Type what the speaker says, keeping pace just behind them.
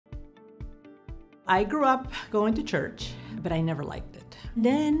I grew up going to church, but I never liked it.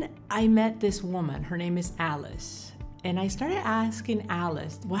 Then I met this woman, her name is Alice. And I started asking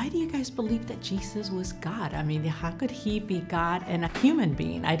Alice, why do you guys believe that Jesus was God? I mean, how could he be God and a human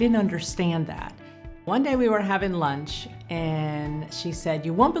being? I didn't understand that. One day we were having lunch and she said,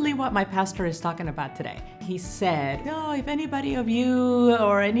 you won't believe what my pastor is talking about today. He said, oh, if anybody of you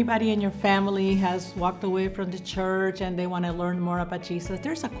or anybody in your family has walked away from the church and they want to learn more about Jesus,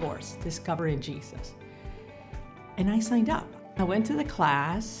 there's a course, Discovering Jesus. And I signed up. I went to the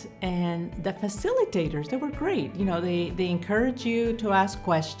class and the facilitators, they were great. You know, they encourage you to ask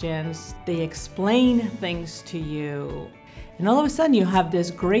questions. They explain things to you. And all of a sudden you have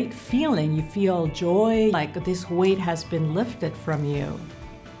this great feeling. You feel joy, like this weight has been lifted from you.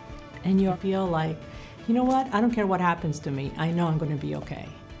 And you feel like, you know what? I don't care what happens to me. I know I'm going to be okay.